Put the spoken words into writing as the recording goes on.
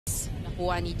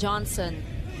Nakuha ni Johnson.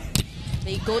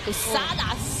 They go to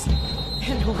Salas.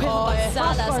 And Wilma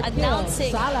Salas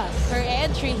announcing her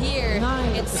entry here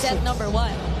in set number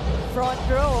 1. Front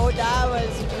row, that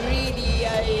was really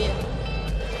a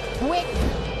quick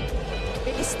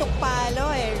bilis ng palo,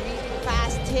 really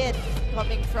fast hit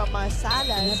coming from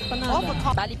Salas.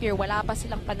 Bali Pier, wala pa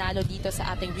silang panalo dito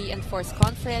sa ating reinforced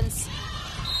conference.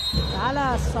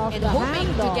 Salas off And the hoping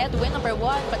to handle. get win number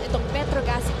 1, but itong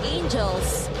PetroGazz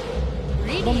Angels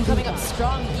really coming up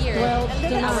strong here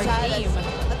in our game.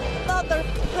 Another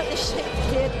punishing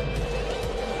hit.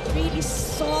 Really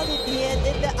solid hit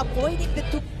and avoiding the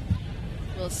two.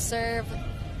 Will serve.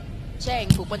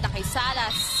 Cheng, pupunta kay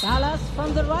Salas. Salas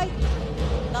from the right.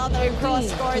 Another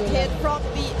cross-court hit from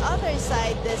the other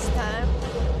side this time.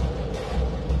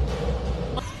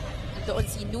 Doon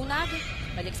si Nunag,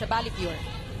 balik sa Bali Pure.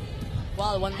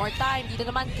 Well, one more time, dito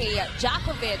naman kay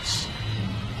Djakovic.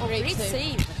 Great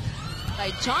save by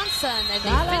Johnson, and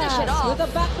they finish it off. With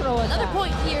a back row Another attack.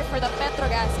 point here for the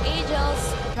PetroGazz Angels.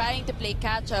 Trying to play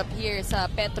catch-up here sa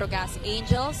PetroGazz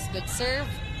Angels. Good serve.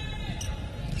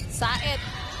 Saet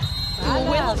to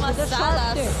Wilma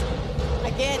Salas.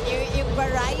 Again, yung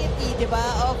variety, di ba,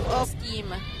 of Team,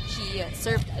 she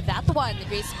served that one.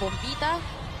 Grace Bombita.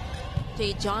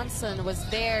 Jay Johnson was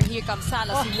there. Here comes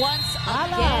Salas once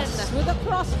again. With a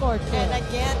cross-court hit. and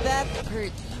again that Her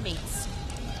teammates.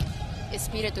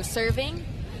 Espiritu serving.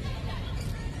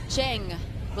 Cheng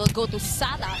will go to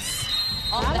Salas.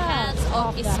 Off the hands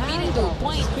of Espiritu.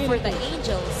 Point for the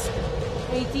Angels.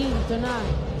 18-9.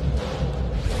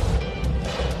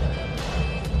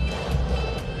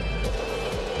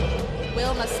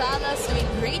 Wilma Salas doing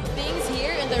great things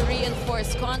here in the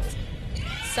reinforced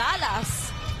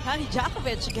Salas. Hani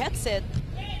Djakovic gets it.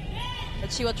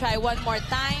 But she will try one more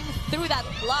time through that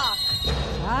block.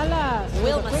 Salas.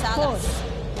 Wilma Salas.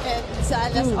 and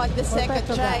Salas on the second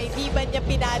try. Hindi man niya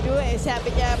pinalo eh. Sabi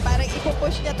niya, parang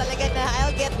ipupush niya talaga na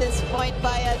I'll get this point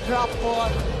by a drop ball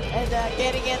and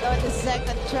getting it on the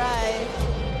second try.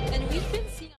 And we've been